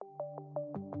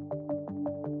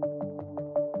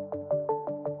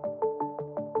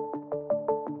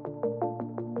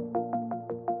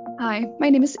Hi, my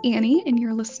name is Annie, and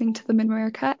you're listening to the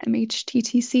Mid-America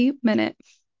MHTTC Minute.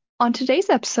 On today's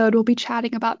episode, we'll be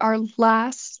chatting about our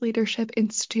last Leadership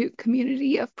Institute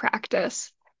Community of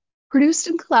Practice. Produced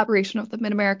in collaboration with the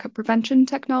Mid-America Prevention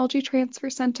Technology Transfer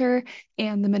Center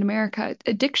and the Mid-America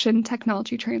Addiction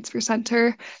Technology Transfer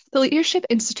Center, the Leadership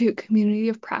Institute Community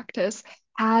of Practice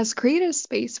has created a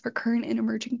space for current and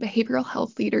emerging behavioral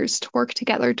health leaders to work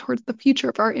together towards the future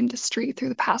of our industry through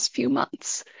the past few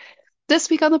months. This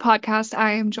week on the podcast,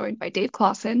 I am joined by Dave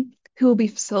Clausen, who will be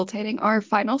facilitating our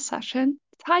final session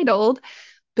titled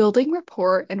Building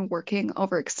Rapport and Working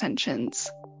Over Extensions.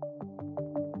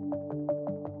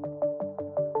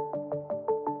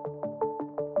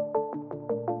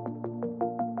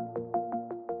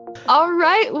 All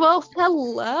right. Well,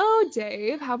 hello,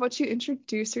 Dave. How about you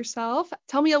introduce yourself?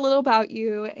 Tell me a little about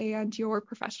you and your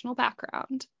professional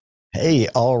background. Hey,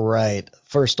 all right.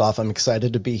 First off, I'm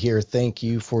excited to be here. Thank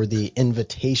you for the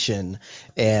invitation.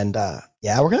 And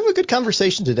yeah, we're gonna have a good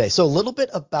conversation today. So a little bit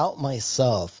about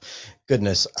myself.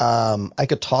 Goodness, I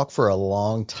could talk for a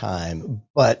long time,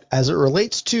 but as it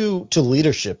relates to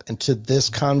leadership and to this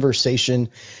conversation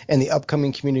and the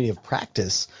upcoming community of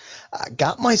practice, I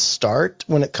got my start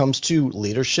when it comes to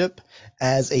leadership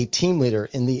as a team leader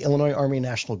in the Illinois Army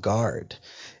National Guard.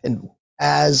 And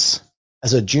as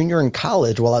as a junior in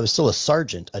college, while I was still a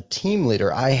sergeant, a team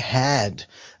leader, I had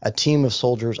a team of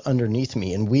soldiers underneath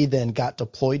me, and we then got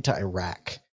deployed to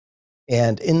Iraq.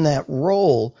 And in that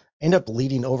role, I ended up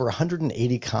leading over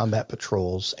 180 combat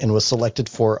patrols and was selected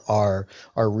for our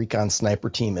recon sniper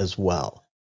team as well.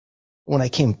 When I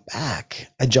came back,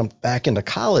 I jumped back into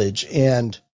college,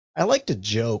 and I like to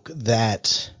joke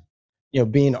that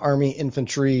being Army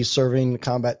infantry serving the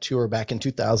combat tour back in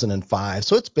 2005.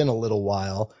 So it's been a little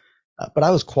while, but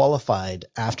I was qualified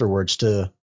afterwards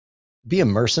to be a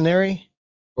mercenary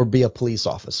or be a police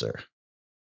officer.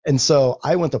 And so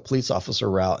I went the police officer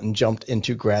route and jumped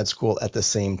into grad school at the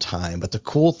same time. But the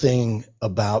cool thing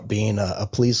about being a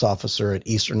police officer at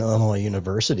Eastern Illinois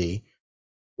University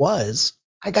was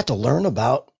I got to learn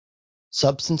about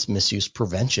substance misuse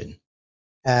prevention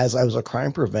as I was a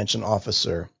crime prevention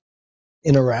officer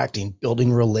interacting,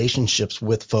 building relationships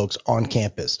with folks on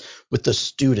campus, with the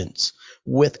students,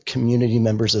 with community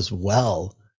members as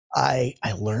well. I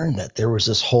learned that there was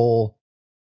this whole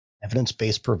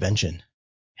evidence-based prevention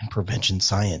and prevention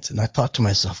science. And I thought to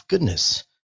myself, goodness,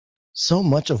 so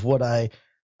much of what I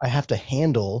have to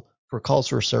handle for calls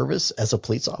for service as a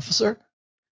police officer,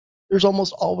 there's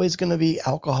almost always going to be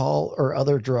alcohol or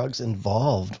other drugs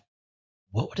involved.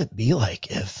 What would it be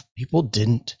like if people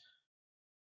didn't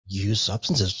use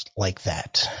substances like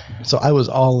that? So I was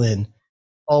all in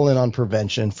on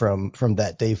prevention from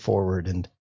that day forward, and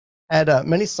had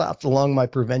many stops along my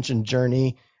prevention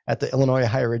journey at the Illinois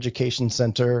Higher Education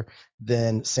Center,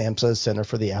 then SAMHSA Center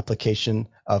for the Application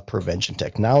of Prevention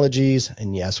Technologies.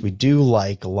 And yes, we do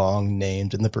like long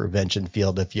names in the prevention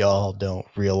field if y'all don't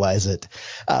realize it.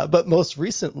 But most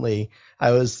recently,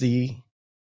 I was the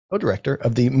co-director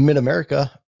of the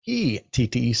Mid-America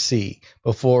PTTC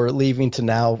before leaving to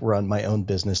now run my own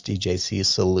business, DJC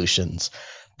Solutions.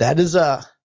 That is a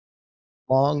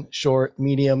long, short,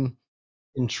 medium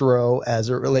intro as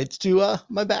it relates to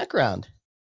my background.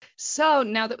 So,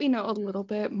 now that we know a little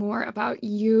bit more about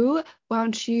you, why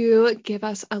don't you give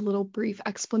us a little brief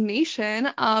explanation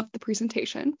of the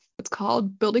presentation? It's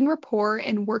called Building Rapport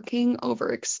and Working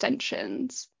Over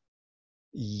Extensions.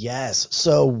 Yes,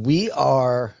 so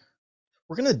we're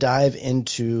going to dive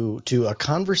into to a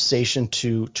conversation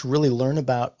to really learn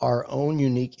about our own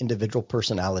unique individual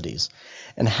personalities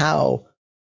and how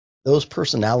those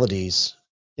personalities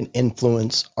can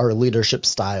influence our leadership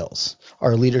styles,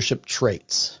 our leadership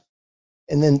traits.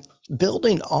 And then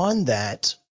building on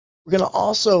that, we're going to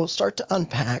also start to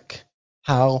unpack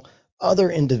how other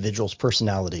individuals'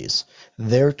 personalities,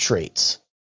 their traits,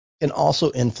 can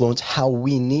also influence how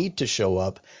we need to show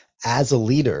up as a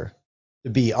leader to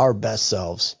be our best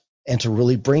selves and to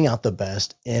really bring out the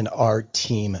best in our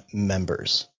team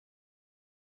members.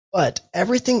 But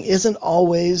everything isn't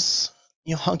always,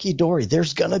 hunky dory.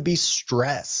 There's going to be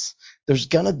stress. There's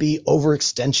going to be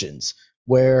overextensions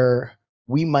where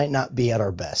we might not be at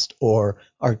our best or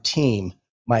our team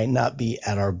might not be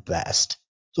at our best.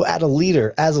 So as a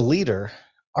leader,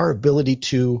 our ability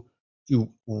to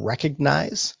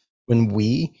recognize when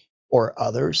we or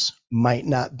others might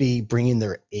not be bringing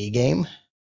their A game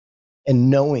and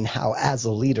knowing how as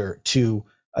a leader to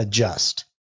adjust,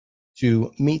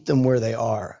 to meet them where they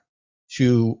are,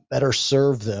 to better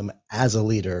serve them as a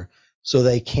leader so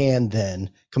they can then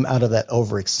come out of that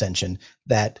overextension,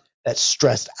 that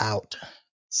stressed out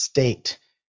state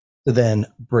to then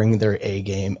bring their A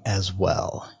game as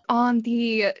well. On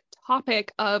the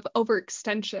topic of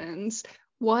overextensions,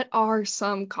 what are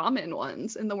some common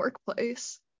ones in the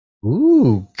workplace?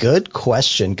 Ooh, good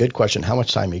question. Good question. How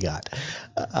much time you got?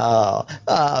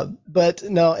 But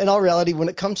no, in all reality, when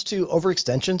it comes to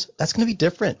overextensions, that's going to be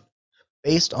different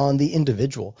based on the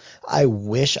individual. I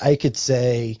wish I could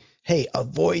say, hey,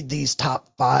 avoid these top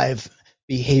 5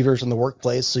 behaviors in the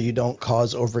workplace so you don't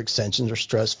cause overextensions or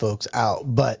stress folks out.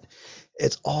 But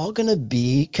it's all going to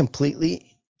be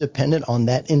completely dependent on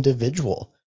that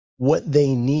individual, what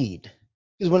they need.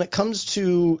 Because when it comes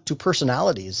to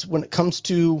personalities, when it comes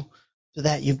to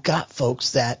that, you've got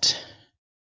folks that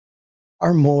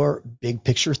are more big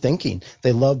picture thinking.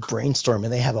 They love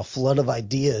brainstorming. They have a flood of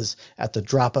ideas at the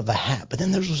drop of a hat. But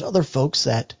then there's those other folks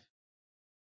that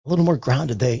are a little more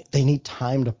grounded. They need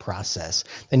time to process.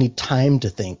 They need time to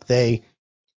think. They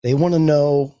want to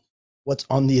know what's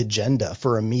on the agenda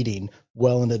for a meeting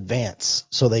well in advance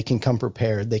so they can come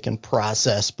prepared. They can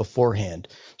process beforehand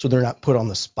so they're not put on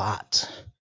the spot.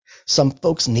 Some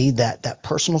folks need that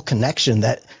personal connection,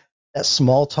 that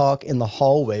small talk in the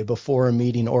hallway before a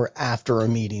meeting or after a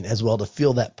meeting as well, to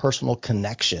feel that personal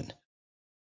connection.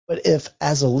 But if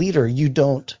as a leader you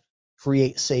don't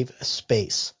create safe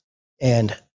space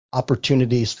and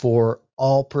opportunities for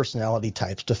all personality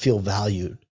types to feel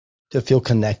valued, to feel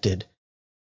connected,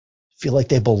 feel like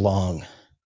they belong,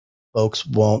 folks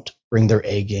won't bring their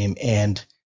A game, and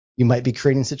you might be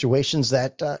creating situations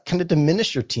that kind of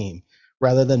diminish your team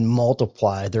rather than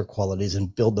multiply their qualities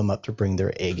and build them up to bring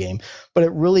their A game. But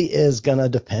it really is going to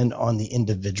depend on the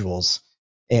individuals.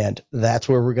 And that's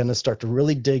where we're going to start to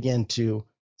really dig into,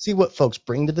 see what folks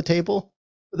bring to the table,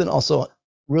 but then also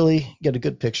really get a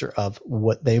good picture of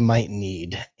what they might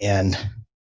need and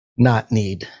not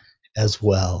need as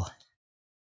well.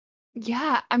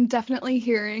 Yeah, I'm definitely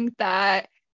hearing that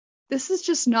this is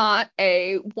just not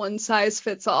a one size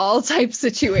fits all type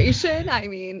situation. I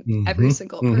mean, every Mm-hmm.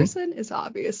 single Mm-hmm. person is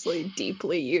obviously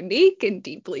deeply unique and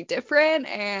deeply different,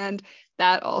 and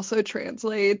that also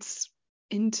translates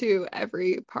into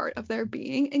every part of their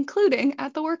being, including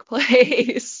at the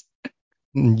workplace.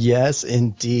 Yes,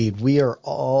 indeed. We are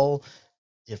all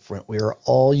different. We are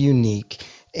all unique,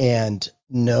 and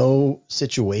no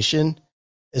situation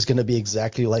is going to be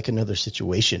exactly like another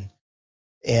situation.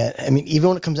 And I mean, even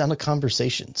when it comes down to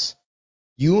conversations,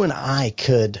 you and I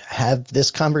could have this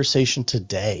conversation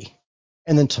today,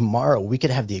 and then tomorrow we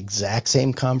could have the exact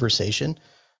same conversation,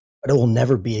 but it will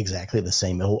never be exactly the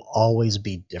same. It will always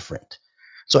be different.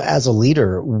 So as a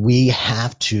leader, we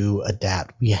have to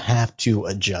adapt. We have to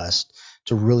adjust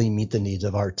to really meet the needs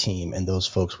of our team and those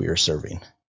folks we are serving.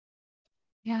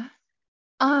 Yeah.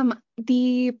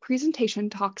 The presentation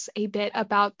talks a bit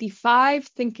about the 5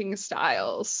 thinking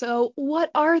styles. So, what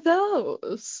are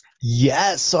those?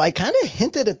 Yes, so I kind of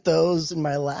hinted at those in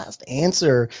my last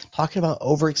answer, talking about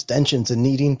overextensions and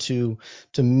needing to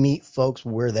meet folks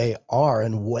where they are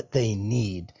and what they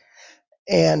need.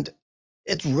 And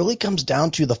it really comes down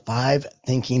to the 5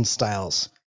 thinking styles.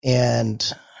 And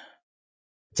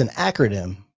it's an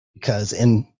acronym because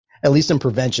in at least in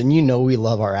prevention, we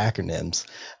love our acronyms.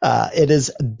 It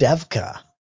is DEVCA.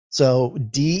 So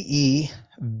DEVCA.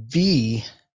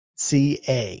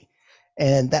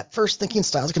 And that first thinking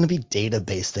style is going to be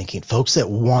database thinking. Folks that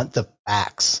want the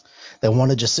facts, that want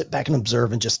to just sit back and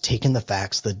observe and just take in the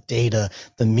facts, the data,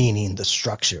 the meaning, the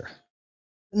structure.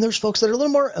 And there's folks that are a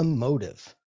little more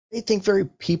emotive. They think very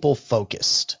people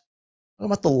focused. What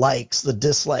about the likes, the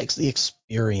dislikes, the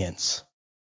experience?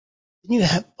 Then you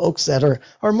have folks that are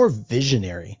more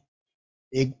visionary,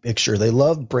 big picture. They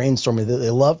love brainstorming. They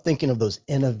love thinking of those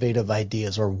innovative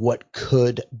ideas or what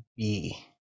could be.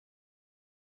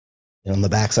 And on the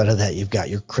backside of that, you've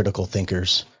got your critical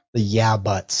thinkers, the yeah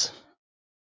buts,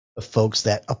 the folks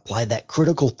that apply that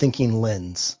critical thinking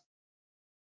lens.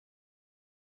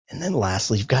 And then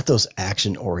lastly, you've got those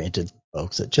action oriented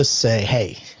folks that just say,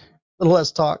 hey, a little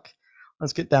less talk.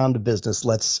 Let's get down to business.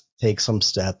 Let's take some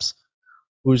steps.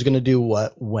 Who's going to do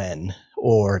what when,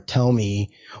 or tell me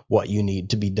what you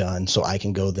need to be done so I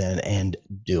can go then and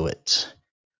do it.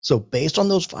 So based on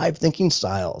those 5 thinking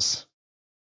styles,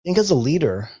 think as a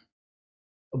leader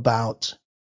about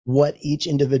what each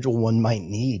individual one might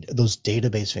need, those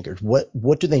database thinkers.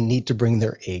 What do they need to bring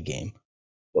their A game?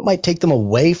 What might take them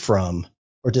away from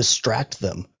or distract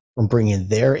them from bringing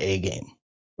their A game?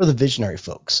 Or the visionary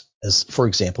folks, as for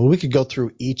example, we could go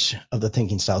through each of the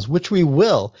thinking styles, which we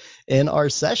will in our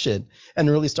session, and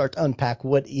really start to unpack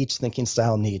what each thinking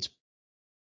style needs.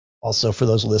 Also, for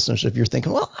those listeners, if you're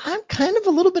thinking, well, I'm kind of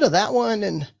a little bit of that one,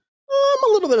 and I'm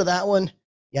a little bit of that one,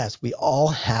 Yes, we all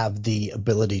have the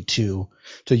ability to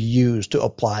use, to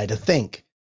apply, to think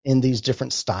in these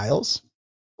different styles.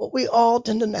 But we all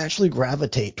tend to naturally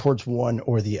gravitate towards one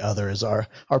or the other as our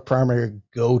primary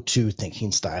go-to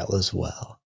thinking style as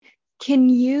well. Can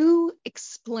you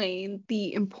explain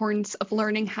the importance of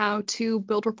learning how to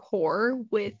build rapport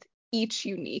with each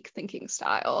unique thinking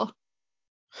style?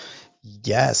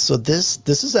 Yes, so this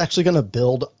is actually going to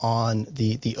build on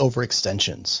the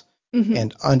overextensions Hmm.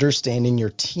 and understanding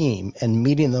your team and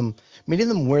meeting them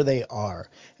where they are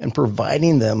and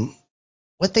providing them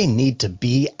what they need to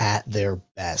be at their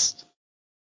best.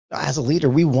 As a leader,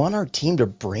 we want our team to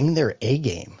bring their A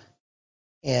game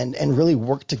and really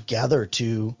work together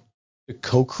to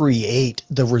co-create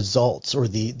the results or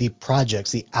the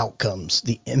projects, the outcomes,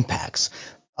 the impacts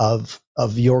of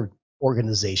your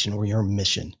organization or your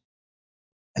mission.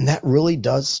 And that really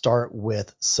does start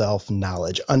with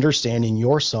self-knowledge, understanding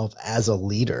yourself as a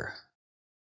leader.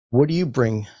 What do you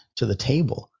bring to the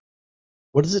table?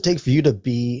 What does it take for you to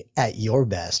be at your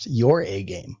best, your A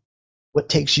game? What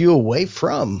takes you away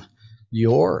from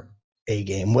your A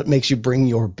game? What makes you bring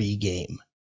your B game?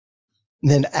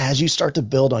 And then as you start to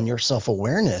build on your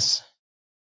self-awareness,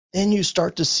 then you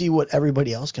start to see what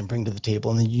everybody else can bring to the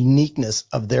table and the uniqueness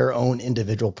of their own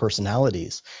individual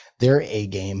personalities, their A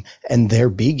game and their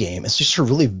B game. It's just to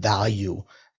really value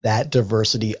that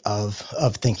diversity of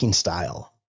thinking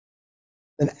style.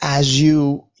 And as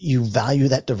you value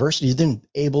that diversity, you're then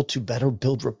able to better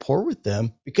build rapport with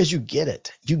them because you get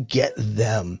it. You get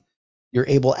them. You're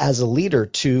able as a leader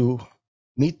to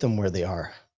meet them where they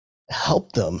are,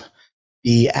 help them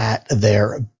be at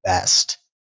their best.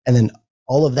 And then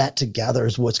all of that together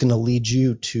is what's going to lead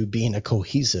you to being a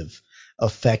cohesive,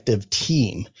 effective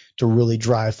team to really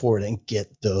drive forward and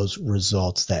get those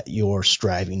results that you're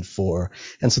striving for.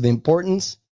 And so the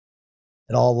importance,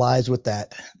 it all lies with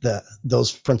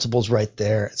those principles right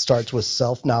there. It starts with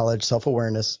self-knowledge,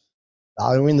 self-awareness,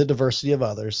 valuing the diversity of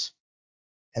others,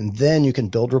 and then you can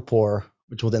build rapport,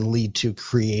 which will then lead to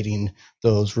creating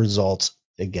those results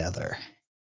together.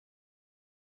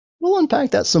 We'll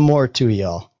unpack that some more too,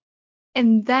 y'all.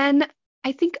 And then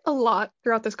I think a lot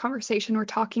throughout this conversation, we're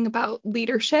talking about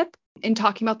leadership and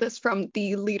talking about this from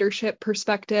the leadership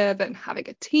perspective and having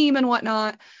a team and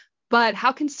whatnot. But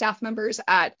how can staff members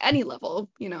at any level,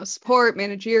 support,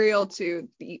 managerial to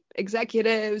the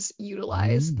executives,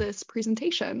 utilize Mm. this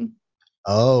presentation?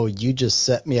 Oh, you just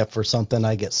set me up for something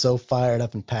I get so fired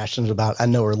up and passionate about. I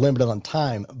know we're limited on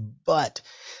time, but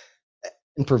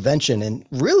in prevention and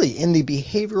really in the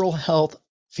behavioral health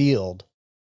field,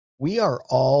 we are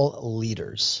all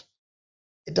leaders.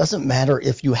 It doesn't matter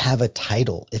if you have a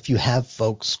title, if you have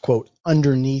folks, quote,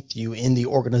 underneath you in the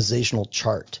organizational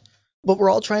chart, but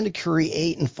we're all trying to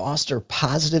create and foster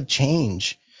positive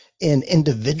change in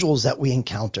individuals that we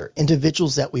encounter,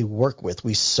 individuals that we work with,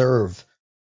 we serve,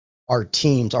 our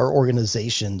teams, our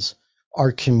organizations,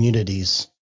 our communities,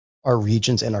 our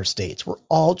regions, and our states. We're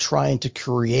all trying to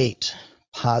create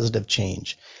positive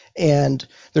change. And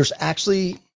there's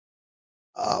actually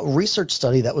a research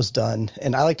study that was done,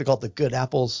 and I like to call it the good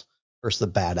apples versus the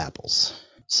bad apples.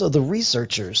 So the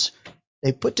researchers,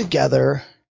 they put together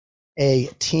a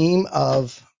team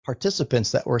of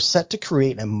participants that were set to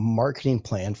create a marketing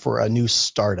plan for a new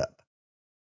startup.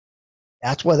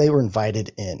 That's why they were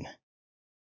invited in.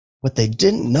 What they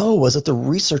didn't know was that the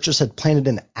researchers had planted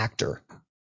an actor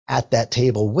at that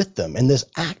table with them, and this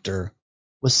actor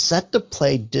was set to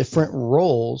play different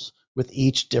roles with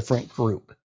each different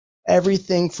group.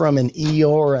 Everything from an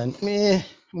Eeyore and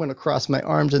I'm going to cross my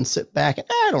arms and sit back and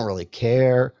I don't really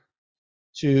care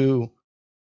to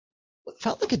what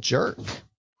felt like a jerk,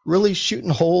 really shooting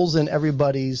holes in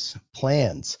everybody's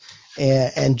plans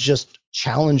and just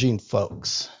challenging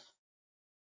folks.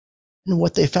 And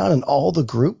what they found in all the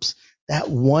groups, that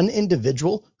one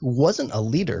individual who wasn't a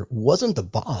leader, wasn't the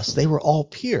boss, they were all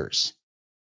peers.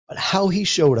 But how he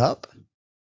showed up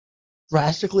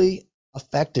drastically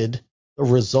affected the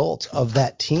results of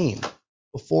that team.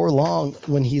 Before long,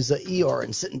 when he's a ER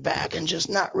and sitting back and just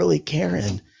not really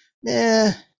caring,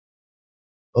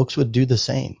 folks would do the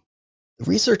same. The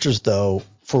researchers, though,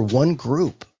 for one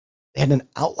group, they had an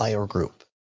outlier group.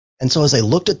 And so as they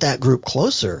looked at that group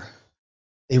closer,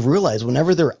 they realized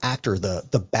whenever their actor,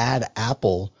 the bad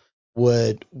apple,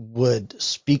 would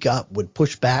speak up, would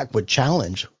push back, would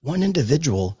challenge, one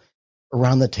individual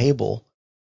around the table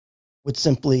would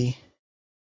simply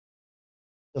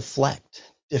deflect,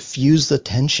 diffuse the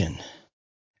tension,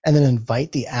 and then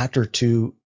invite the actor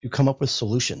to come up with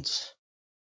solutions,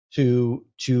 to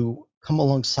come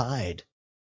alongside.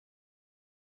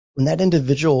 When that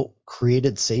individual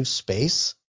created safe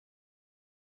space,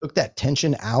 took that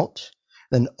tension out,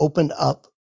 then opened up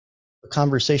the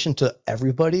conversation to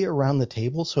everybody around the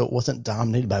table so it wasn't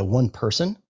dominated by one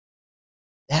person,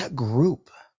 that group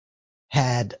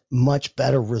had much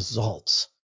better results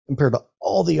compared to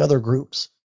all the other groups.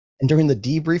 And during the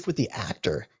debrief with the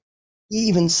actor, he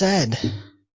even said,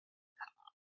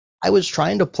 I was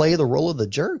trying to play the role of the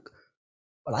jerk,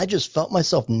 but I just felt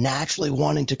myself naturally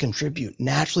wanting to contribute,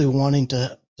 naturally wanting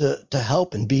to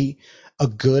help and be a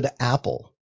good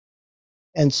apple.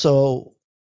 And so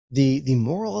the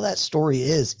moral of that story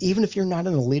is, even if you're not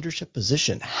in a leadership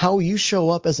position, how you show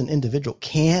up as an individual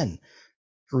can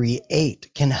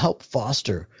create, can help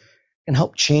foster, can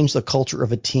help change the culture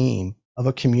of a team, of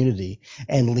a community,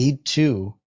 and lead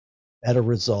to better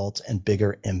results and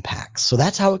bigger impacts. So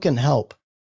that's how it can help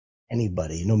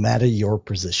anybody, no matter your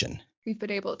position. We've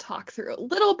been able to talk through a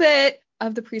little bit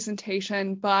of the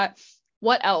presentation, but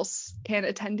what else can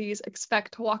attendees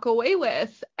expect to walk away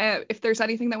with if there's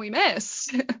anything that we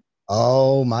missed?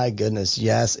 Oh my goodness,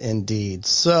 yes indeed.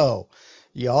 So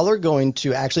y'all are going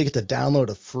to actually get to download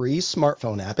a free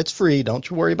smartphone app. It's free, don't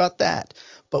you worry about that.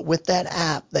 But with that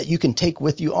app that you can take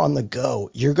with you on the go,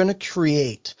 you're going to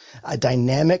create a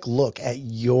dynamic look at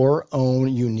your own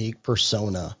unique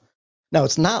persona. Now,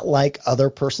 it's not like other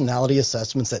personality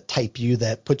assessments that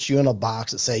put you in a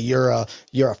box that say you're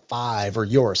a 5 or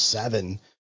you're a 7.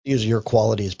 These are your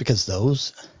qualities, because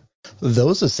those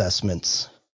assessments,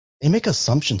 they make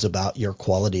assumptions about your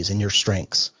qualities and your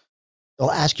strengths.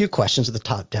 They'll ask you questions at the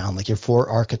top down, like your 4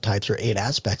 archetypes or 8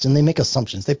 aspects, and they make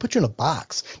assumptions. They put you in a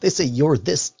box. They say you're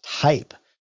this type.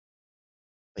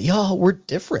 But y'all, we're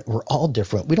different. We're all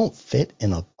different. We don't fit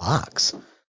in a box.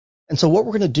 And so what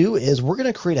we're going to do is we're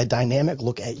going to create a dynamic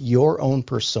look at your own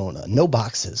persona. No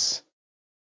boxes,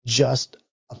 just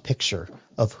a picture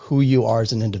of who you are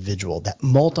as an individual, that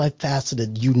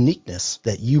multifaceted uniqueness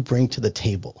that you bring to the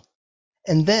table.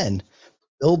 And then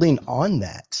building on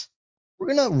that,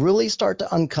 we're going to really start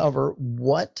to uncover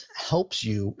what helps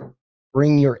you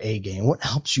bring your A game, what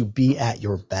helps you be at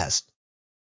your best.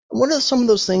 And what are some of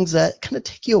those things that kind of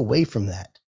take you away from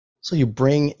that, so you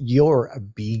bring your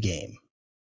B game?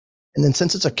 And then,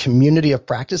 since it's a community of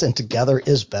practice and together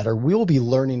is better, we will be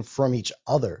learning from each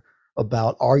other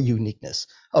about our uniqueness,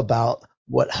 about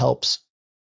what helps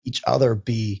each other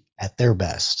be at their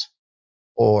best,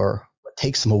 or what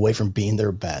takes them away from being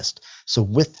their best. So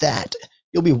with that,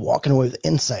 you'll be walking away with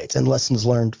insights and lessons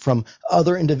learned from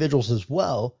other individuals as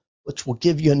well, which will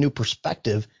give you a new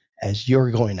perspective as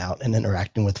you're going out and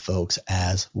interacting with folks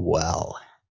as well.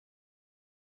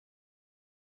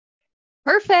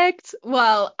 Perfect.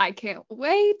 Well, I can't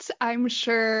wait. I'm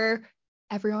sure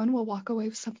everyone will walk away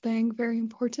with something very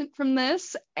important from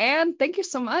this. And thank you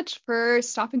so much for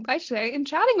stopping by today and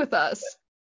chatting with us.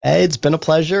 Hey, it's been a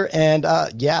pleasure. And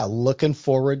yeah, looking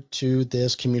forward to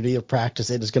this community of practice.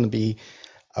 It is going to be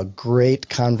a great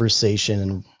conversation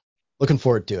and looking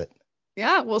forward to it.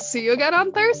 Yeah, we'll see you again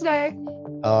on Thursday.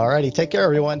 All righty. Take care,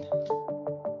 everyone.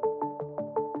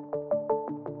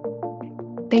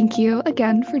 Thank you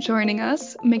again for joining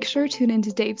us. Make sure to tune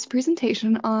into Dave's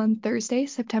presentation on Thursday,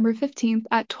 September 15th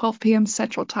at 12 p.m.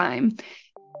 Central Time.